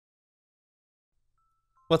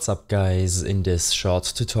What's up guys, in this short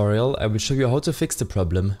tutorial I will show you how to fix the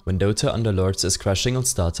problem when Dota Underlords is crashing on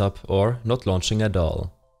startup or not launching at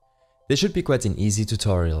all. This should be quite an easy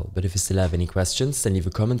tutorial, but if you still have any questions then leave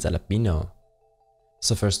a comment and let me know.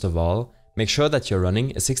 So first of all, make sure that you're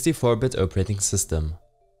running a 64-bit operating system.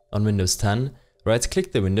 On Windows 10,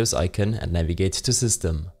 right-click the Windows icon and navigate to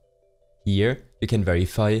System. Here, you can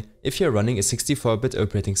verify if you're running a 64-bit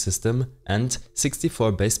operating system and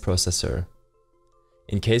 64-based processor.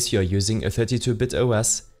 In case you are using a 32-bit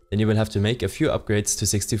OS, then you will have to make a few upgrades to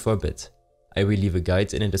 64-bit. I will leave a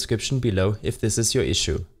guide in the description below if this is your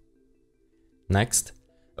issue. Next,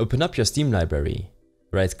 open up your Steam library.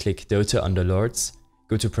 Right-click Dota Underlords,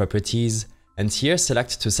 go to Properties, and here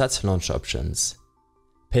select to set launch options.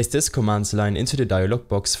 Paste this command line into the dialog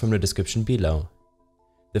box from the description below.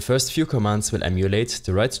 The first few commands will emulate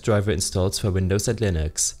the right driver installed for Windows and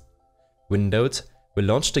Linux. Windowed will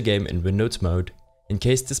launch the game in windowed mode, in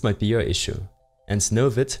case this might be your issue, and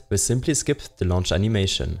novid will simply skip the launch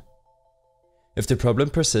animation. If the problem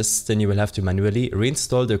persists, then you will have to manually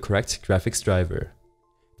reinstall the correct graphics driver.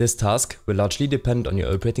 This task will largely depend on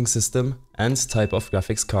your operating system and type of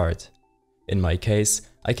graphics card. In my case,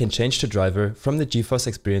 I can change the driver from the GeForce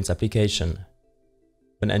Experience application.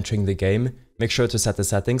 When entering the game, make sure to set the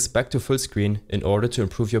settings back to full screen in order to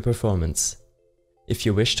improve your performance. If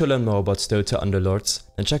you wish to learn more about Dota Underlords,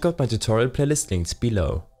 then check out my tutorial playlist linked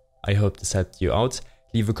below. I hope this helped you out,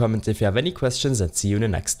 leave a comment if you have any questions and see you in the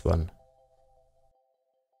next one.